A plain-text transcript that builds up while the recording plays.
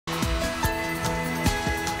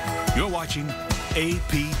watching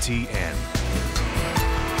APTN.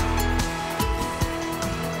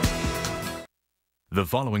 The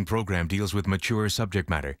following program deals with mature subject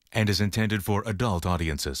matter and is intended for adult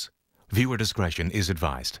audiences. Viewer discretion is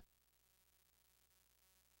advised.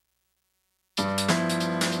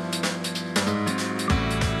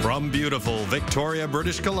 From beautiful Victoria,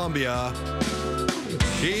 British Columbia,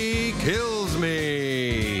 She Kills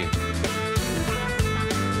Me.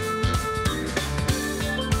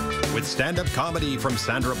 With stand-up comedy from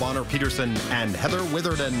Sandra Bonner-Peterson and Heather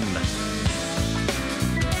Witherden.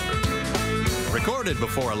 Recorded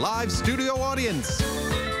before a live studio audience.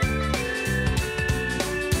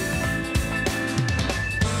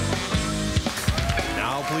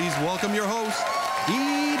 Now please welcome your host,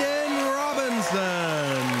 Eden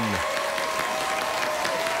Robinson.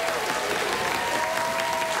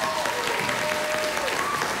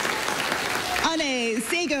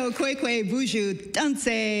 Sego Kwekwe Buju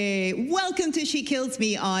Danse. Welcome to She Kills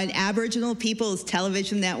Me on Aboriginal People's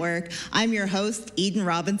Television Network. I'm your host, Eden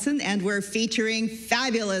Robinson, and we're featuring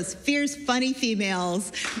fabulous, fierce, funny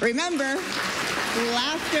females. Remember,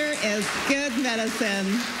 laughter is good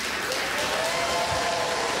medicine.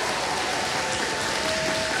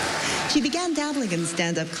 She began dabbling in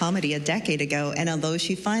stand-up comedy a decade ago, and although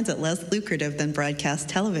she finds it less lucrative than broadcast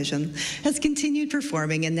television, has continued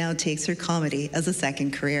performing and now takes her comedy as a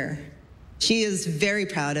second career. She is very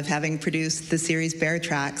proud of having produced the series Bear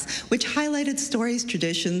Tracks, which highlighted stories,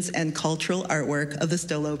 traditions, and cultural artwork of the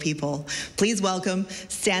Stolo people. Please welcome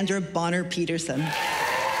Sandra Bonner-Peterson.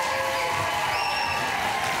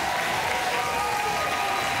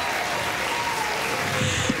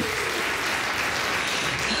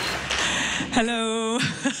 Hello.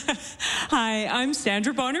 Hi, I'm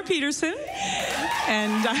Sandra Bonner-Peterson,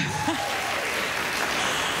 and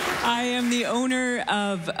I am the owner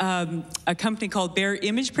of a company called Bear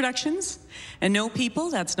Image Productions. And no,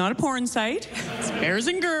 people, that's not a porn site. It's Bears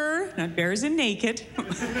and Gur, not Bears and Naked.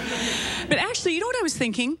 But actually, you know what I was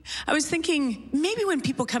thinking? I was thinking maybe when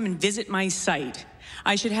people come and visit my site,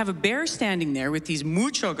 I should have a bear standing there with these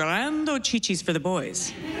mucho grande chichis for the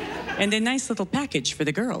boys. And a nice little package for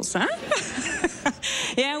the girls, huh?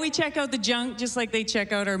 Yeah, we check out the junk just like they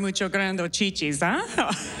check out our mucho grande chichis,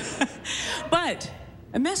 huh? But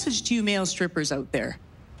a message to you male strippers out there.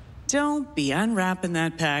 Don't be unwrapping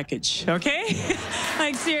that package, okay?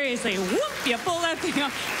 Like, seriously, whoop, you pull that thing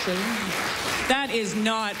off. That is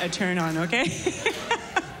not a turn on, okay?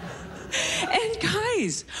 And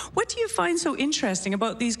guys, what do you find so interesting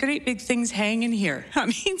about these great big things hanging here? I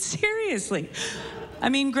mean, seriously. I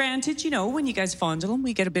mean, granted, you know, when you guys fondle them,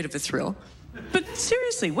 we get a bit of a thrill. But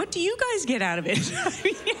seriously, what do you guys get out of it? I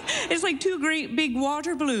mean, it's like two great big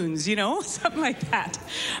water balloons, you know, something like that.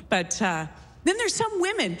 But then there's some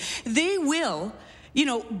women, they will, you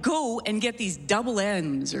know, go and get these double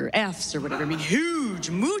N's or F's or whatever. I mean, huge,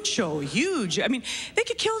 mucho, huge. I mean, they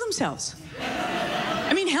could kill themselves.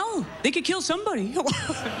 I mean, hell, they could kill somebody.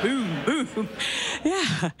 Boom, boom.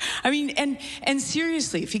 Yeah. I mean, and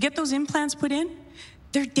seriously, if you get those implants put in,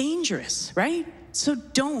 they're dangerous, right? So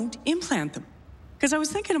don't implant them. Because I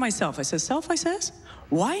was thinking to myself, I says,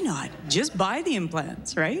 why not just buy the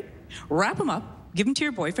implants, right? Wrap them up, give them to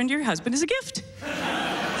your boyfriend or your husband as a gift.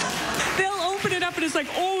 They'll open it up and it's like,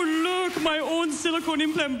 oh, look, my own silicone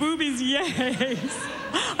implant boobies, yes.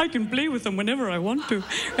 I can play with them whenever I want to,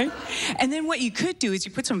 right? And then what you could do is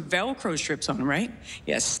you put some Velcro strips on them, right?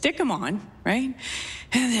 Yeah, stick them on, right?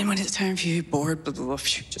 And then when it's time for you, bored, blah, blah, blah,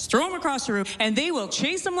 just throw them across the room, and they will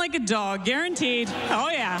chase them like a dog, guaranteed. Oh,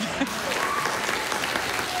 yeah.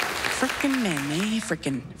 Frickin' men, eh?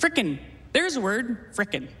 Frickin'. There's a word,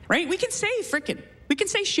 frickin', right? We can say frickin'. We can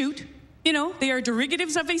say shoot. You know, they are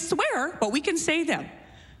derogatives of a swear, but we can say them.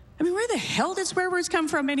 I mean, where the hell did swear words come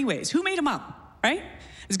from anyways? Who made them up, right?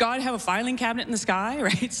 Does God have a filing cabinet in the sky,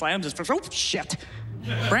 right? Slams his, oh, shit.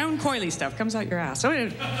 Brown coily stuff comes out your ass. So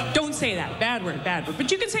don't say that. Bad word.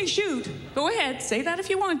 But you can say shoot. Go ahead. Say that if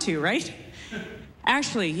you want to, right?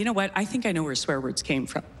 Actually, you know what? I think I know where swear words came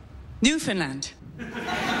from. Newfoundland.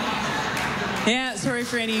 Yeah, sorry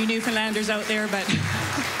for any of you Newfoundlanders out there, but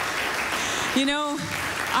you know,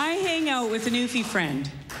 I hang out with a Newfie friend,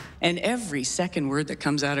 and every second word that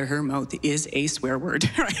comes out of her mouth is a swear word,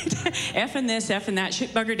 right? Effing this, effing that,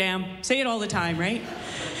 shit, bugger, damn. Say it all the time, right?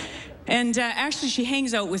 And actually, she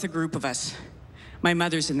hangs out with a group of us. My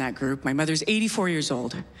mother's in that group. My mother's 84 years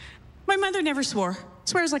old. My mother never swore.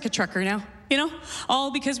 Swears like a trucker now, you know?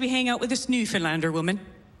 All because we hang out with this Newfoundlander woman.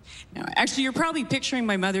 Now, actually, you're probably picturing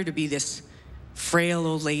my mother to be this frail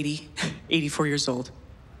old lady, 84 years old.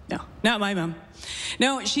 No, not my mom.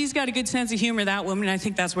 No, she's got a good sense of humor, that woman, and I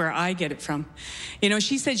think that's where I get it from. You know,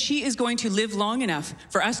 she said she is going to live long enough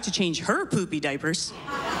for us to change her poopy diapers.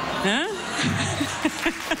 Huh?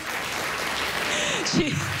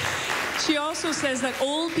 She also says that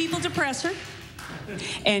old people depress her,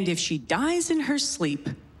 and if she dies in her sleep,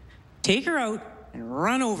 take her out and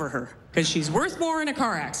run over her, because she's worth more in a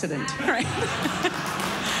car accident, right?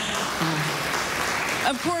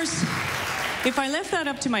 Of course, if I left that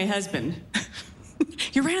up to my husband,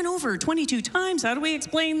 you ran over 22 times, how do we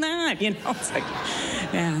explain that? You know, it's like,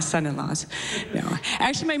 yeah, son-in-laws. No.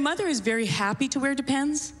 Actually, my mother is very happy to wear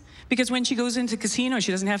Depends, because when she goes into casino,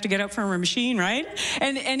 she doesn't have to get up from her machine, right?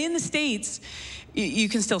 And in the States, you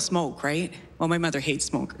can still smoke, right? Well, my mother hates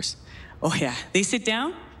smokers. Oh, yeah. They sit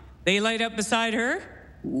down, they light up beside her.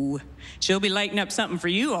 Ooh, she'll be lighting up something for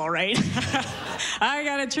you, all right. I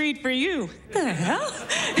got a treat for you. What the hell?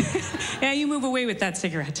 Yeah, you move away with that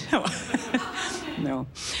cigarette. No.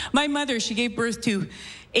 My mother, she gave birth to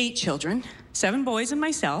 8 children, 7 boys and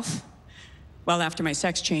myself. Well, after my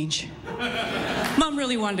sex change. Mom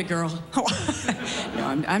really wanted a girl.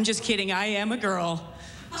 No, I'm just kidding. I am a girl.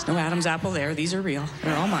 There's no Adam's apple there. These are real.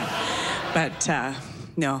 They're all mine. But,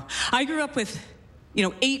 no. I grew up with,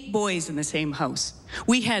 8 boys in the same house.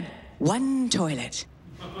 We had 1 toilet.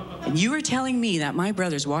 And you were telling me that my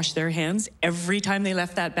brothers washed their hands every time they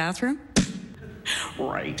left that bathroom?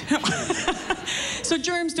 Right. So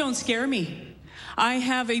germs don't scare me. I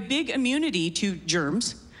have a big immunity to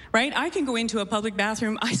germs. Right? I can go into a public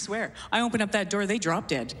bathroom, I swear. I open up that door, they drop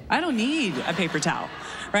dead. I don't need a paper towel,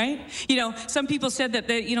 right? Some people said that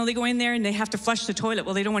they go in there and they have to flush the toilet.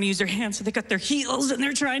 Well, they don't want to use their hands, so they got their heels and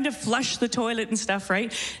they're trying to flush the toilet and stuff,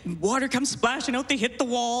 right? Water comes splashing out, they hit the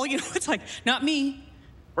wall. It's like, not me.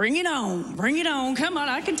 Bring it on, come on,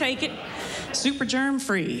 I can take it. Super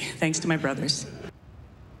germ-free, thanks to my brothers.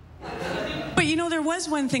 But there was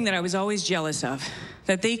one thing that I was always jealous of,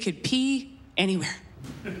 that they could pee anywhere.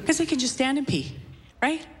 Because they can just stand and pee,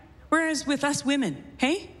 right? Whereas with us women,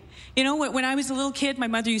 hey? When I was a little kid, my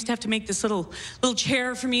mother used to have to make this little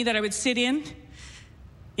chair for me that I would sit in.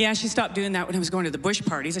 Yeah, she stopped doing that when I was going to the bush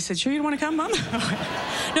parties. I said, sure you don't want to come, Mom?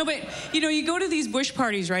 No, but, you go to these bush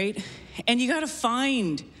parties, right? And you got to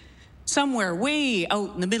find somewhere way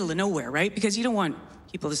out in the middle of nowhere, right? Because you don't want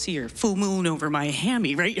people to see your full moon over my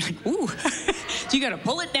hammy, right? You're like, ooh. So you got to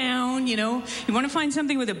pull it down, You want to find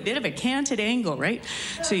something with a bit of a canted angle, right?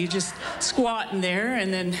 So you just squat in there,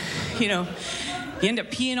 and then, you end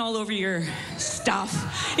up peeing all over your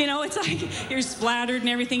stuff. It's like you're splattered and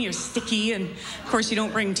everything. You're sticky, and of course you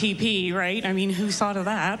don't bring TP, right? I mean, who thought of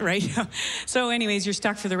that, right? So anyways, you're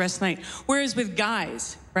stuck for the rest of the night. Whereas with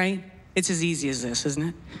guys, right, it's as easy as this, isn't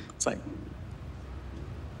it? It's like,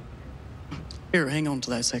 here, hang on to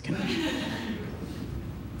that second.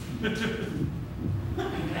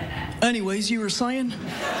 Anyways, you were saying?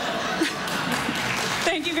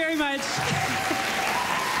 Thank you very much.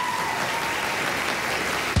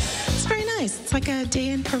 It's very nice. It's like a day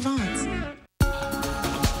in Provence.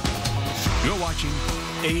 You're watching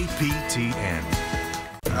APTN.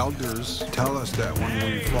 Elders tell us that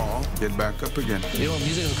when we fall, get back up again.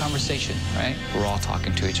 Music is a conversation, right? We're all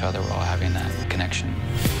talking to each other. We're all having that connection.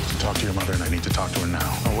 Talk to your mother, and I need to talk to her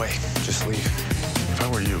now. No way. Just leave. If I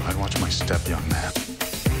were you, I'd watch my step, young man.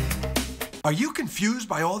 Are you confused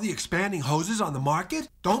by all the expanding hoses on the market?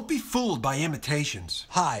 Don't be fooled by imitations.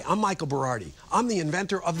 Hi, I'm Michael Berardi. I'm the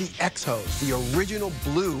inventor of the X-Hose, the original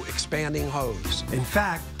blue expanding hose. In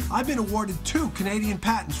fact, I've been awarded 2 Canadian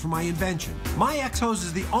patents for my invention. My X-Hose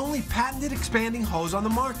is the only patented expanding hose on the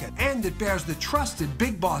market, and it bears the trusted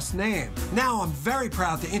Big Boss name. Now I'm very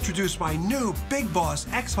proud to introduce my new Big Boss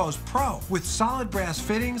X-Hose Pro with solid brass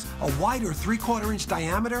fittings, a wider 3/4 inch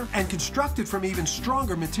diameter, and constructed from even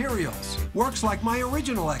stronger materials. Works like my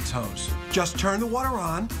original X-Hose. Just turn the water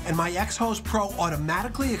on, and my X-Hose Pro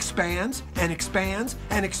automatically expands and expands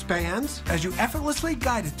and expands as you effortlessly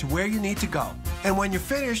guide it to where you need to go. And when you're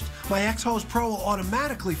finished, my X-Hose Pro will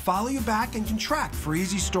automatically follow you back and contract for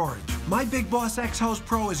easy storage. My Big Boss X-Hose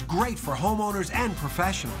Pro is great for homeowners and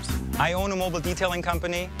professionals. I own a mobile detailing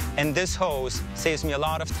company, and this hose saves me a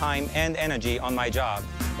lot of time and energy on my job.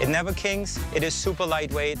 It never kinks, it is super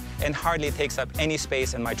lightweight, and hardly takes up any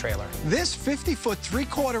space in my trailer. This 50-foot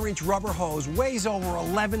 3/4 inch rubber hose weighs over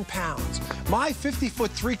 11 pounds. My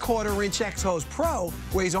 50-foot 3/4 inch X-Hose Pro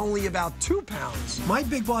weighs only about 2 pounds. My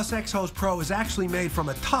Big Boss X-Hose Pro is actually made from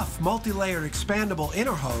a tough, multi-layered expandable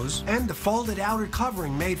inner hose and a folded outer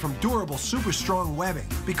covering made from durable, super strong webbing.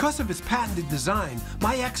 Because of its patented design,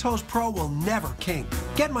 my X-Hose Pro will never kink.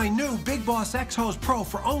 Get my new Big Boss X-Hose Pro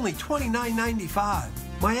for only $29.95.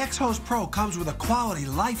 My X-Hose Pro comes with a quality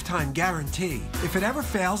lifetime guarantee. If it ever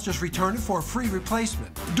fails, just return it for a free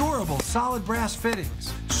replacement. Durable, solid brass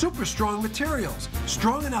fittings. Super strong materials.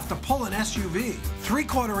 Strong enough to pull an SUV.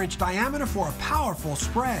 3/4 inch diameter for a powerful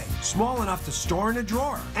spray. Small enough to store in a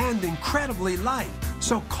drawer. And incredibly light.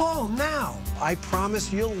 So call now. I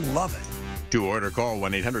promise you'll love it. To order, call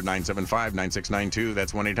 1-800-975-9692.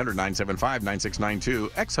 That's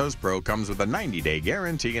 1-800-975-9692. X-Hose Pro comes with a 90-day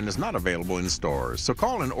guarantee and is not available in stores. So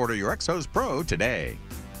call and order your X-Hose Pro today.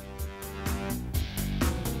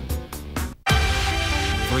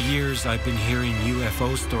 For years, I've been hearing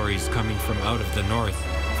UFO stories coming from out of the north,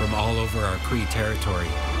 from all over our Cree territory.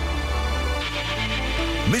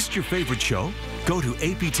 Missed your favorite show? Go to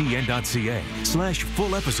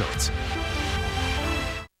aptn.ca/full episodes.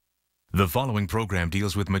 The following program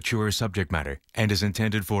deals with mature subject matter and is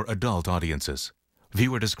intended for adult audiences.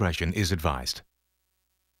 Viewer discretion is advised.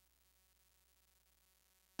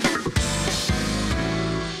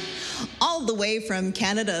 All the way from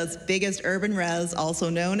Canada's biggest urban res, also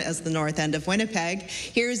known as the North End of Winnipeg,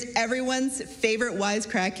 here's everyone's favorite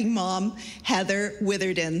wisecracking mom, Heather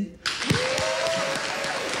Witherden.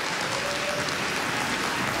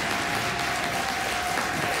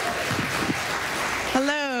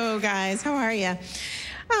 Hello, guys. How are you?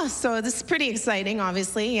 Oh, so this is pretty exciting,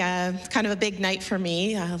 obviously. It's kind of a big night for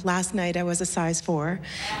me. Last night I was a size 4.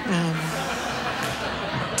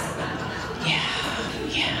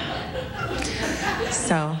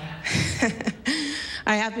 So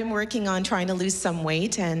I have been working on trying to lose some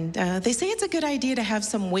weight, and they say it's a good idea to have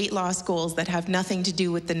some weight loss goals that have nothing to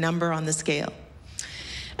do with the number on the scale.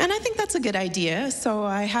 And I think that's a good idea, so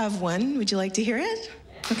I have one. Would you like to hear it?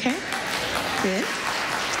 Okay, good.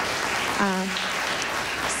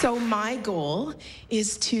 So my goal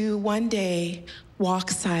is to one day walk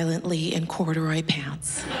silently in corduroy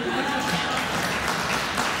pants.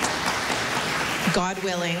 God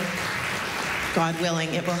willing,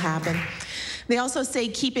 it will happen. They also say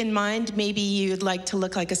keep in mind maybe you'd like to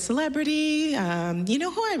look like a celebrity. You know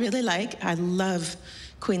who I really like? I love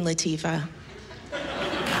Queen Latifah.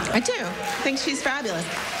 I do. I think she's fabulous.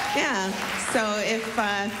 Yeah. So if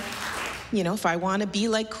I want to be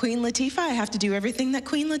like Queen Latifah, I have to do everything that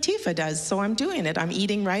Queen Latifah does. So I'm doing it. I'm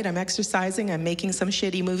eating right. I'm exercising. I'm making some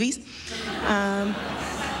shitty movies.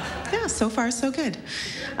 Yeah, so far so good.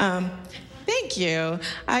 Thank you.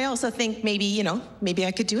 I also think maybe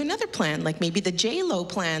I could do another plan, like maybe the J-Lo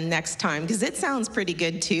plan next time, because it sounds pretty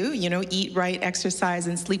good too. Eat right, exercise,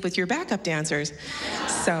 and sleep with your backup dancers.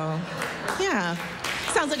 So, yeah,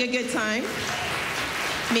 sounds like a good time.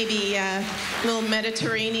 Maybe a little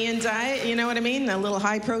Mediterranean diet, you know what I mean? A little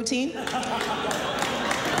high protein.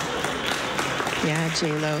 Yeah,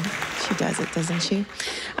 J-Lo, she does it, doesn't she?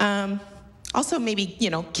 Also, maybe,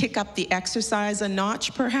 kick up the exercise a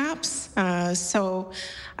notch, perhaps. So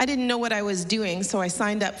I didn't know what I was doing, so I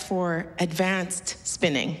signed up for advanced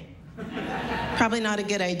spinning. Probably not a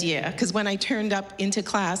good idea, because when I turned up into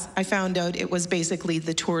class, I found out it was basically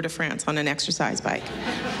the Tour de France on an exercise bike.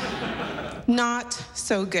 Not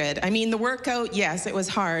so good. I mean, the workout, yes, it was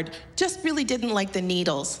hard. Just really didn't like the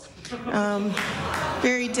needles.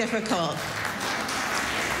 Very difficult.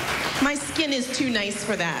 My skin is too nice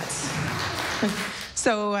for that.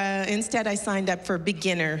 So instead, I signed up for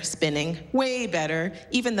beginner spinning. Way better.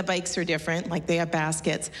 Even the bikes are different, like they have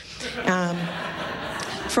baskets.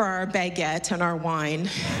 For our baguette and our wine,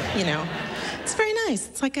 It's very nice.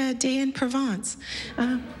 It's like a day in Provence.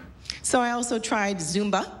 So I also tried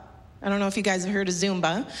Zumba. I don't know if you guys have heard of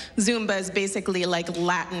Zumba. Zumba is basically like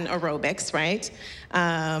Latin aerobics, right?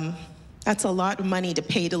 That's a lot of money to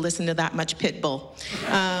pay to listen to that much Pitbull.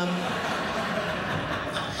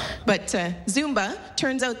 But Zumba,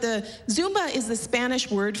 turns out Zumba is the Spanish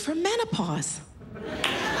word for menopause.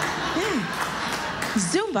 Yeah.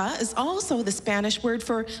 Zumba is also the Spanish word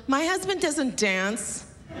for my husband doesn't dance.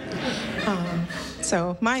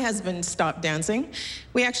 So my husband stopped dancing.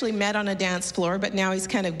 We actually met on a dance floor, but now he's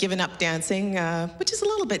kind of given up dancing, which is a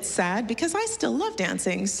little bit sad because I still love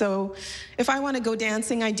dancing. So if I want to go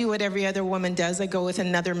dancing, I do what every other woman does. I go with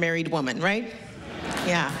another married woman, right?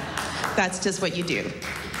 Yeah, that's just what you do.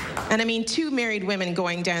 And I mean, 2 married women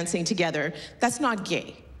going dancing together, that's not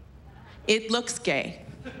gay. It looks gay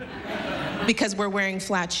because we're wearing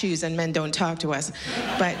flat shoes and men don't talk to us.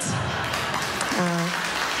 But,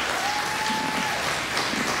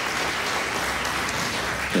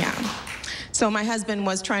 yeah. So my husband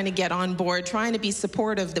was trying to get on board, trying to be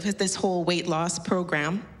supportive of this whole weight loss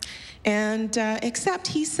program. And except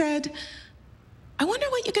he said, I wonder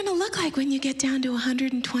what you're going to look like when you get down to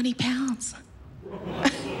 120 pounds.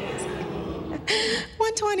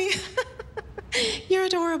 120. You're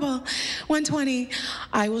adorable. 120.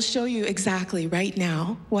 I will show you exactly right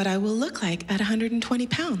now what I will look like at 120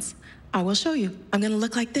 pounds. I will show you. I'm going to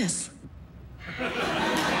look like this.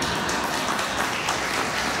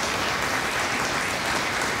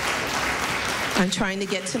 I'm trying to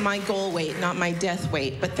get to my goal weight, not my death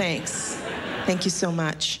weight, but thanks. Thank you so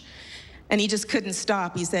much. And he just couldn't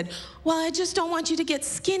stop. He said, well, I just don't want you to get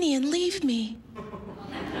skinny and leave me.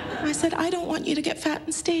 I said, I don't want you to get fat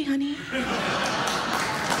and stay, honey.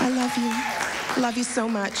 I love you. I love you so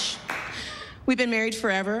much. We've been married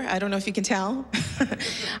forever. I don't know if you can tell.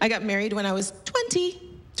 I got married when I was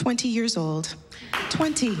 20 years old.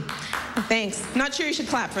 20. Thanks. Not sure you should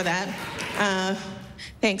clap for that.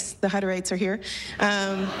 Thanks. The Hutterites are here.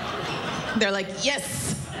 They're like,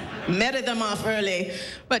 yes, meted them off early.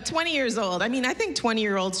 But 20 years old. I mean, I think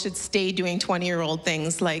 20-year-olds should stay doing 20-year-old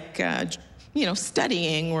things like, you know,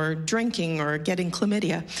 studying or drinking or getting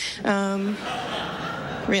chlamydia.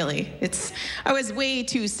 Really, I was way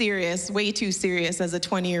too serious as a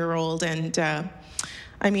 20-year-old, and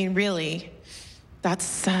I mean, really,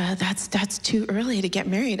 that's too early to get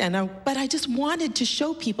married. But I just wanted to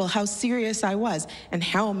show people how serious I was, and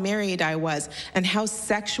how married I was, and how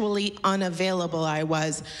sexually unavailable I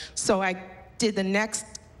was. So I did the next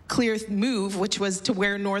clear move, which was to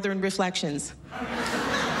wear Northern Reflections.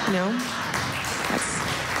 You know,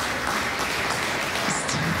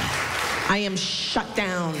 I am shut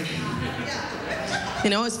down. You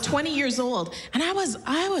know, I was 20 years old, and I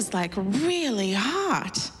was like really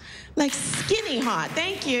hot, like skinny hot.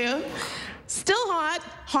 Thank you. Still hot,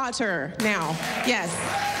 hotter now. Yes.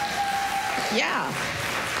 Yeah.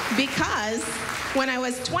 Because when I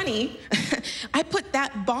was 20, I put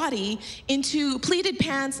that body into pleated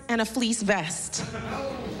pants and a fleece vest.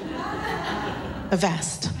 A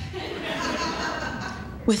vest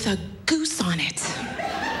with a goose on it.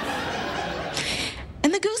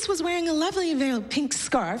 And the goose was wearing a lovely veiled pink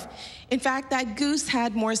scarf. In fact, that goose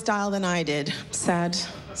had more style than I did. Sad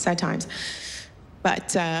times.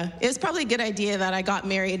 But it was probably a good idea that I got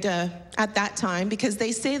married at that time, because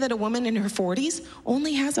they say that a woman in her 40s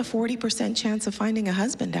only has a 40% chance of finding a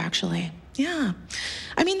husband, actually. Yeah.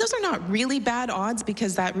 I mean, those are not really bad odds,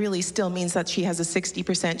 because that really still means that she has a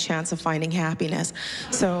 60% chance of finding happiness.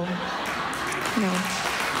 So, you know.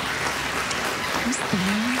 Who's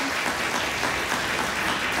there?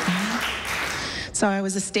 So I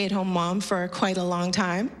was a stay-at-home mom for quite a long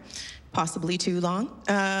time, possibly too long.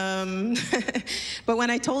 But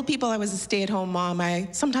when I told people I was a stay-at-home mom, I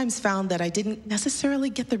sometimes found that I didn't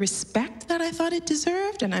necessarily get the respect that I thought it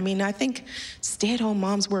deserved. And I mean, I think stay-at-home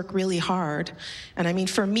moms work really hard. And I mean,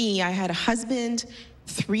 for me, I had a husband,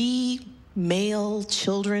 3 male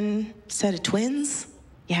children, set of twins.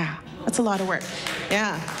 Yeah, that's a lot of work.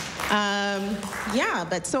 Yeah. Yeah,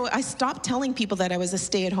 but so I stopped telling people that I was a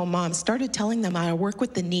stay-at-home mom, started telling them I work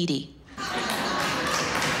with the needy.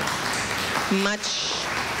 Much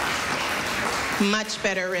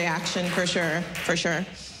better reaction, for sure.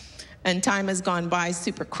 And time has gone by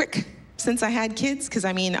super quick since I had kids, because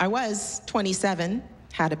I mean, I was 27,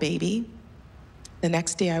 had a baby. The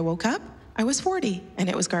next day I woke up, I was 40, and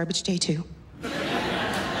it was garbage day 2.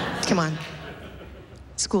 Come on.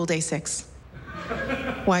 School day 6.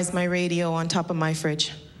 Why is my radio on top of my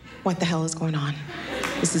fridge? What the hell is going on?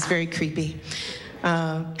 This is very creepy.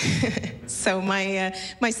 So my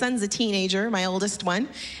son's a teenager, my oldest one,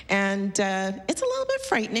 and it's a little bit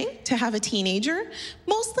frightening to have a teenager,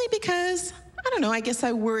 mostly because, I don't know, I guess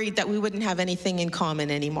I worried that we wouldn't have anything in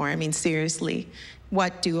common anymore. I mean, seriously,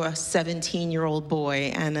 what do a 17-year-old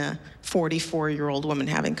boy and a 44-year-old woman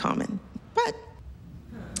have in common? But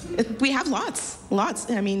we have lots.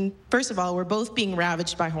 I mean, first of all, we're both being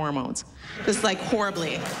ravaged by hormones. Just like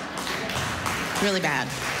horribly. Really bad.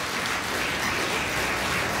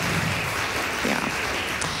 Yeah.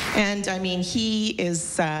 And I mean, he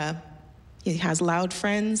has loud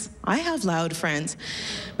friends. I have loud friends.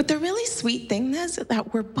 But the really sweet thing is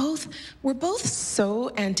that we're both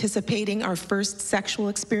so anticipating our first sexual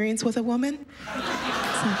experience with a woman.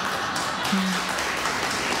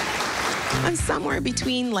 I'm somewhere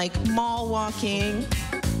between like mall walking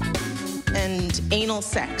and anal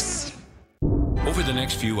sex. Over the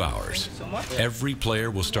next few hours, every player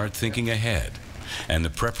will start thinking ahead, and the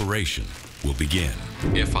preparation will begin.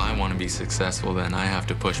 If I want to be successful, then I have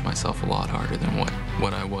to push myself a lot harder than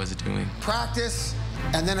what I was doing. Practice,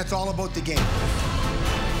 and then it's all about the game.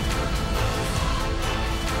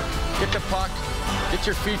 Get the puck, get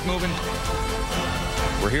your feet moving.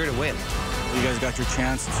 We're here to win. You guys got your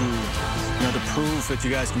chance to, to prove that you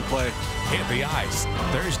guys can play. Hit the ice,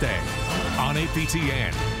 Thursday on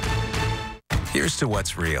APTN. Here's to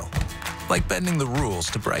what's real. like bending the rules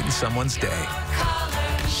to brighten someone's day.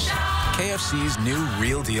 KFC's new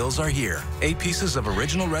Real Deals are here. 8 pieces of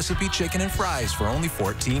original recipe chicken and fries for only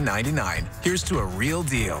 $14.99. Here's to a real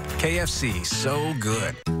deal. KFC, so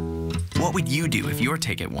good. What would you do if your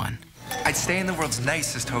ticket won? I'd stay in the world's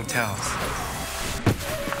nicest hotels.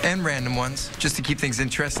 And random ones, just to keep things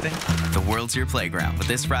interesting. The world's your playground with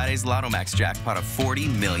this Friday's Lotto Max jackpot of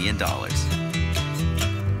 $40 million.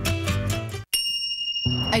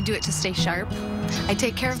 I do it to stay sharp. I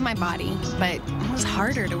take care of my body, but it was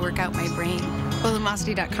harder to work out my brain. Well,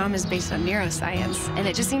 Lumosity.com is based on neuroscience, and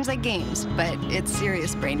it just seems like games, but it's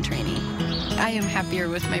serious brain training. I am happier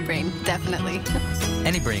with my brain, definitely.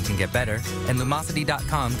 Any brain can get better, and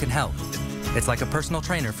Lumosity.com can help. It's like a personal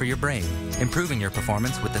trainer for your brain, improving your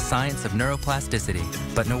performance with the science of neuroplasticity,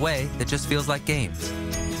 but in a way that just feels like games.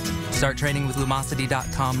 Start training with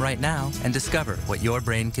Lumosity.com right now and discover what your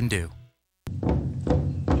brain can do.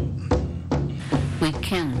 We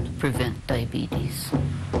can prevent diabetes.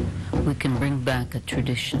 We can bring back a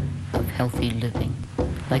tradition of healthy living,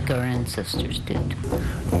 like our ancestors did.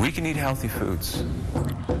 We can eat healthy foods.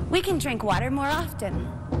 We can drink water more often.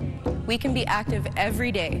 We can be active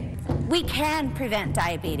every day. We can prevent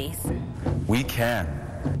diabetes. We can.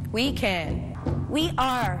 We can. We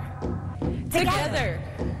are. Together.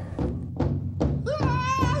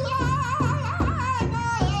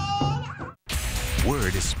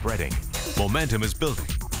 Word is spreading. Momentum is building.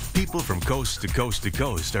 People from coast to coast to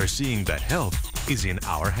coast are seeing that health is in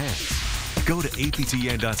our hands. Go to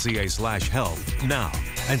aptn.ca/health now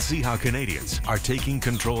and see how Canadians are taking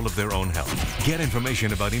control of their own health. Get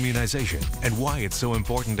information about immunization and why it's so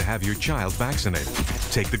important to have your child vaccinated.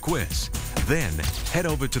 Take the quiz. Then head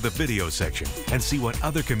over to the video section and see what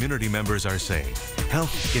other community members are saying.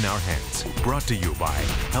 Health in our hands. Brought to you by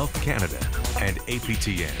Health Canada and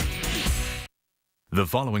APTN. The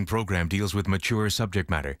following program deals with mature subject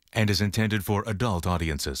matter and is intended for adult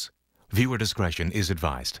audiences. Viewer discretion is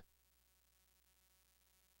advised.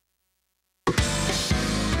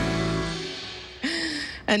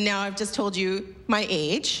 And now I've just told you my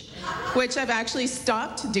age, which I've actually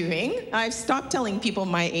stopped doing. I've stopped telling people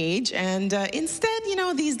my age, and instead, you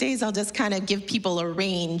know, these days I'll just kind of give people a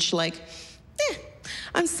range, like,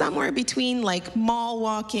 I'm somewhere between like mall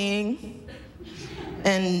walking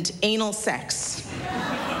and anal sex.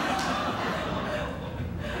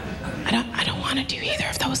 I don't want to do either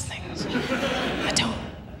of those things. I don't.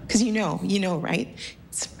 Because you know, right?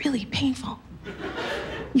 It's really painful.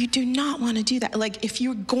 You do not want to do that. Like, if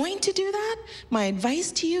you're going to do that, my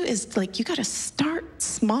advice to you is, like, you got to start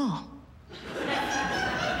small.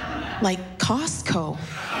 Like Costco.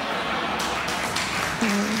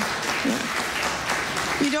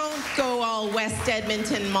 You don't go all West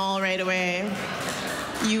Edmonton Mall right away.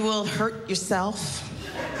 You will hurt yourself,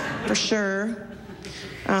 for sure.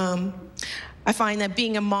 I find that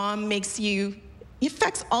being a mom makes you, it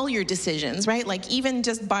affects all your decisions, right? Like even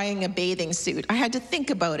just buying a bathing suit. I had to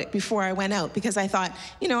think about it before I went out because I thought,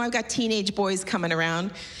 you know, I've got teenage boys coming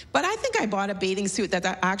around, but I think I bought a bathing suit that's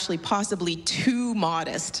actually possibly too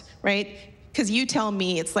modest, right? Because you tell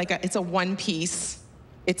me it's like it's a one piece,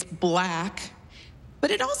 it's black,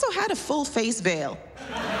 but it also had a full face veil.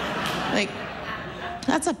 Like,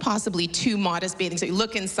 that's a possibly too modest bathing suit. You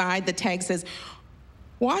look inside, the tag says,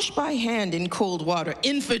 wash by hand in cold water,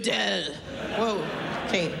 infidel. Whoa,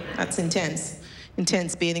 okay, that's intense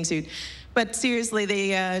bathing suit. But seriously,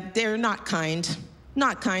 they're not kind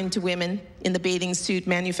to women in the bathing suit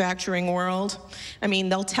manufacturing world. I mean,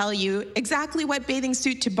 they'll tell you exactly what bathing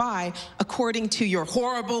suit to buy according to your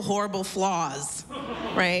horrible, horrible flaws,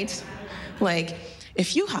 right? Like,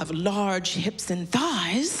 if you have large hips and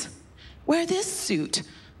thighs, wear this suit.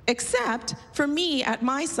 Except, for me, at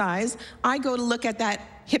my size, I go to look at that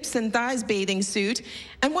hips and thighs bathing suit,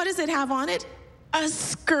 and what does it have on it? A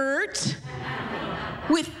skirt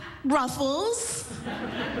with ruffles,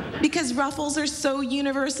 because ruffles are so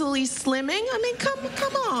universally slimming. I mean,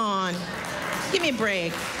 come on. Give me a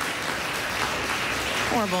break.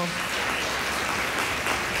 Horrible.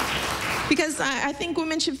 Because I think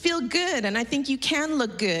women should feel good, and I think you can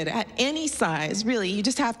look good at any size, really. You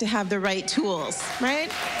just have to have the right tools, right?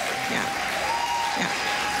 Yeah.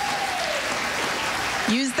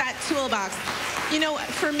 Use that toolbox. You know,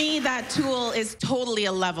 for me, that tool is totally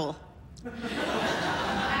a level.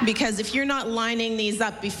 Because if you're not lining these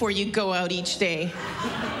up before you go out each day,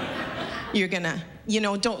 you're gonna, you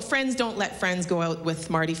know, friends don't let friends go out with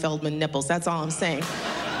Marty Feldman nipples. That's all I'm saying.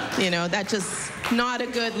 You know, that's just not a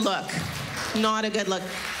good look. Not a good look.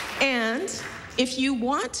 And if you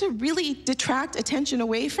want to really detract attention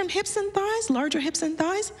away from hips and thighs, larger hips and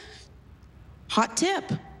thighs, hot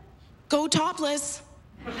tip, go topless.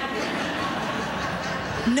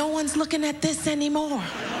 No one's looking at this anymore.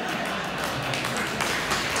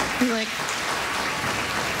 You're like,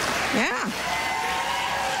 yeah,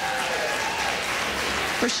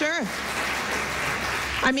 for sure.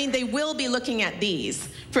 I mean, they will be looking at these.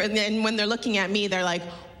 And when they're looking at me, they're like,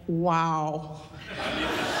 wow.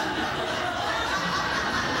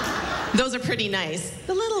 Those are pretty nice.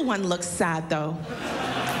 The little one looks sad, though.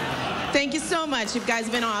 Thank you so much. You guys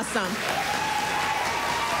have been awesome.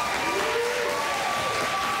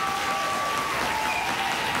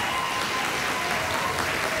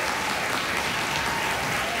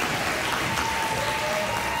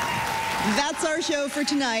 That's our show for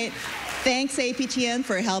tonight. Thanks, APTN,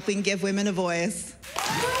 for helping give women a voice.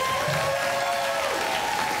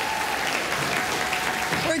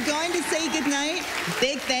 We're going to say goodnight.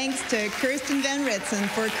 Big thanks to Kirsten Van Ritsen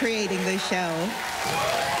for creating this show.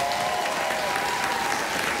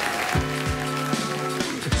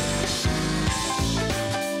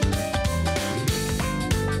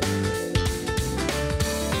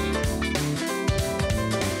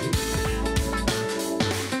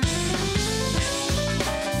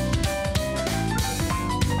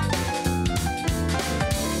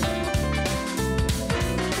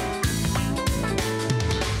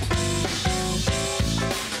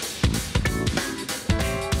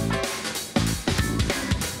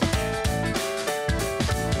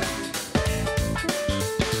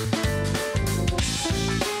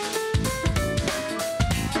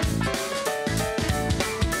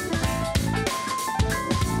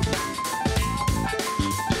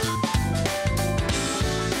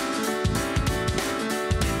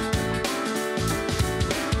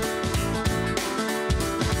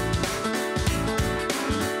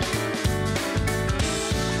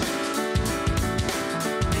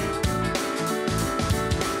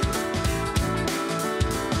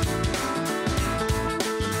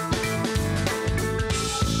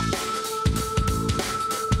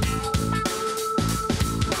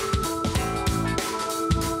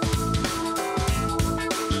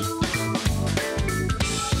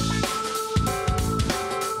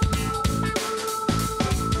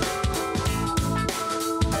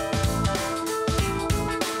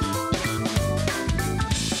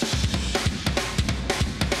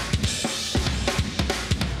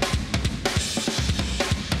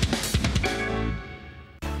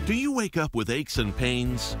 Do you wake up with aches and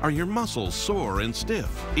pains? Are your muscles sore and stiff?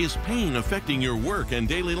 Is pain affecting your work and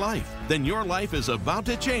daily life? Then your life is about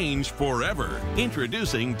to change forever.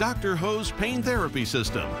 Introducing Dr. Ho's Pain Therapy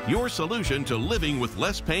System, your solution to living with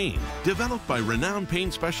less pain. Developed by renowned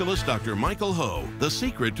pain specialist Dr. Michael Ho, the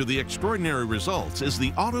secret to the extraordinary results is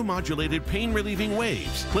the auto-modulated pain-relieving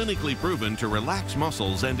waves, clinically proven to relax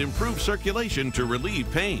muscles and improve circulation to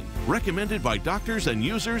relieve pain. Recommended by doctors and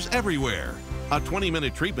users everywhere. A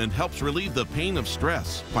 20-minute treatment helps relieve the pain of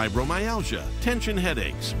stress, fibromyalgia, tension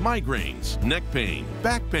headaches, migraines, neck pain,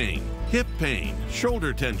 back pain, hip pain,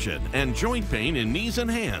 shoulder tension, and joint pain in knees and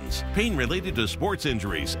hands. Pain related to sports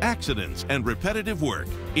injuries, accidents, and repetitive work.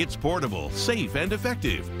 It's portable, safe, and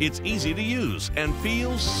effective. It's easy to use and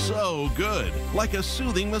feels so good, like a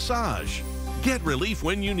soothing massage. Get relief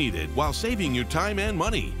when you need it while saving you time and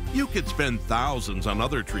money. You could spend thousands on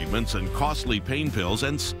other treatments and costly pain pills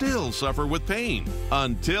and still suffer with pain.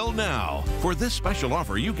 Until now. For this special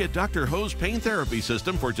offer, you get Dr. Ho's Pain Therapy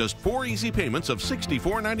System for just 4 easy payments of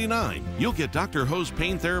 $64.99. You'll get Dr. Ho's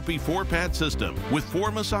Pain Therapy 4-pad system with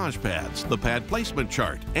 4 massage pads, the pad placement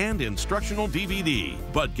chart, and instructional DVD.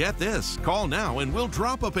 But get this, call now and we'll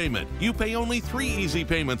drop a payment. You pay only 3 easy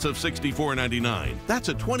payments of $64.99. That's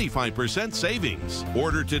a 25% savings.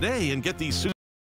 Order today and get these